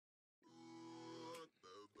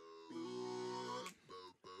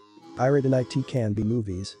Pirated can be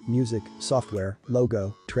movies, music, software,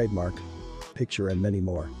 logo, trademark, picture and many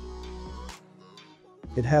more.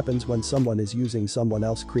 It happens when someone is using someone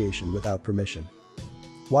else's creation without permission.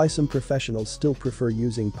 Why some professionals still prefer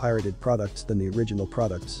using pirated products than the original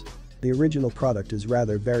products? The original product is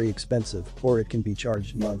rather very expensive, or it can be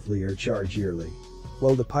charged monthly or charged yearly.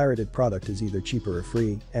 Well, the pirated product is either cheaper or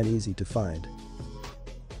free and easy to find.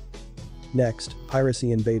 Next,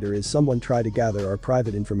 piracy invader is someone try to gather our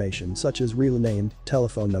private information such as real name,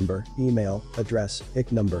 telephone number, email, address,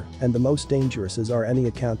 IC number, and the most dangerous is our any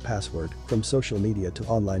account password, from social media to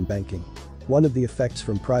online banking. One of the effects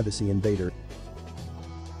from privacy invader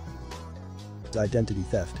is identity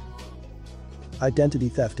theft. Identity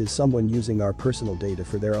theft is someone using our personal data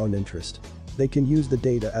for their own interest. They can use the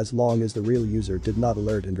data as long as the real user did not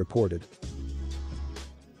alert and report it.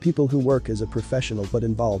 People who work as a professional but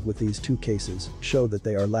involved with these two cases show that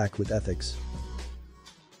they are lack with ethics.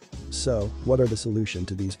 So, what are the solution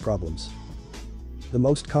to these problems? The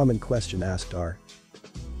most common question asked are: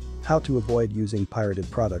 how to avoid using pirated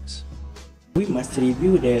products? We must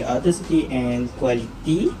review the authenticity and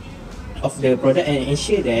quality of the product and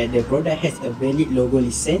ensure that the product has a valid logo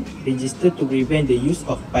license registered to prevent the use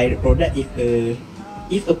of pirate product.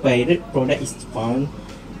 If a pirate product is found,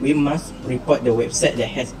 we must report the website that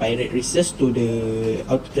has pirate research to the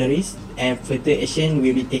authorities and further action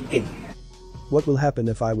will be taken. What will happen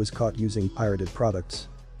if I was caught using pirated products?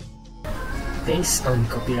 Based on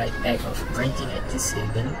Copyright Act of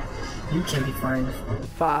 1987, you can be fined from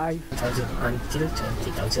 5,000 until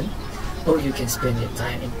 20,000, or you can spend your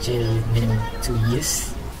time in jail with minimum 2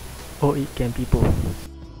 years, or it can be both.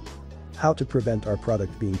 How to prevent our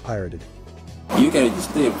product being pirated? You can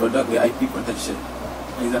register your product with IP protection.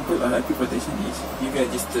 Example of IP protection is you can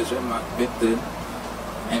register trademark, patent,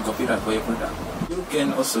 and copyright for your product. You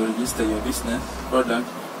can also register your business, product,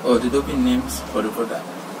 or the domain names for the product.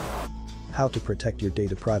 How to protect your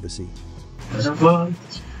data privacy? First of all,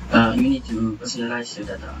 you need to personalize your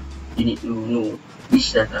data. You need to know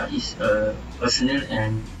which data is personal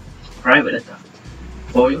and private data.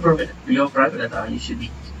 For your private data, it should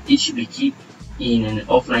be kept in an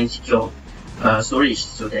offline secure storage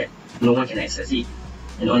so that no one can access it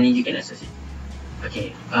and only you can access it.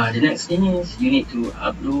 Okay. The next thing is you need to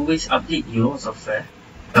always update your software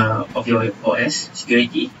of your OS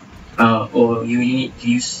security, or you need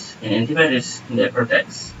to use an antivirus that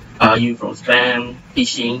protects you from spam,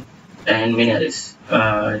 phishing, and many others.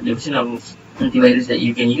 The version of antivirus that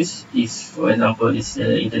you can use is, for example, is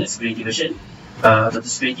the Internet Security version, Total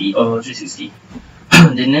Security or 360.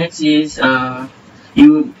 The next is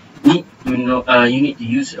you need to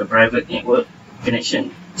use a private network connection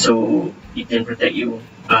so it can protect you.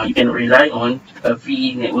 You can rely on a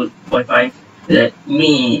free network Wi-Fi that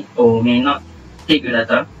may or may not take your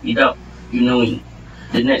data without you knowing.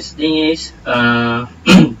 The next thing is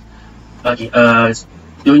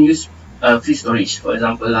don't use free storage, for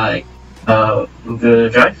example like Google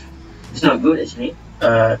Drive. It's not good actually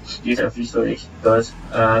to use a free storage because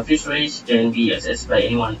free storage can be accessed by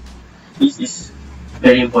anyone. This is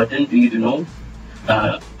very important to you to know.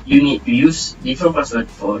 You need to use different password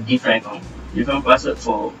for different account, different password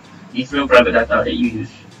for different private data that you use.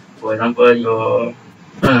 For example, your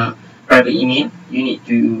private email, you need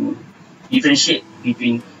to differentiate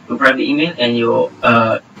between your private email and your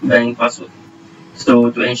bank password, so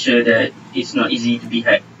to ensure that it's not easy to be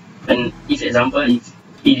hacked. And if example, if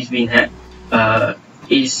it is being hacked, it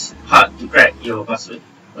is hard to crack your password,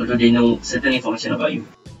 although they know certain information about you.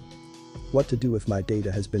 What to do if my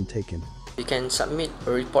data has been taken? You can submit a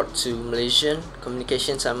report to Malaysian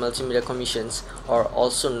Communications and Multimedia Commissions, or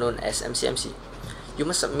also known as MCMC. You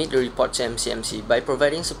must submit the report to MCMC by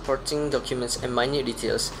providing supporting documents and minute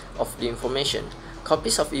details of the information.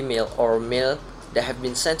 Copies of email or mail that have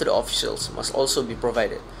been sent to the officials must also be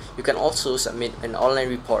provided. You can also submit an online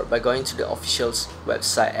report by going to the official's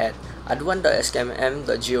website at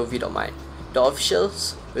aduan.skmm.gov.my. The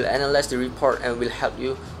officials will analyze the report and will help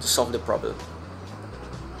you to solve the problem.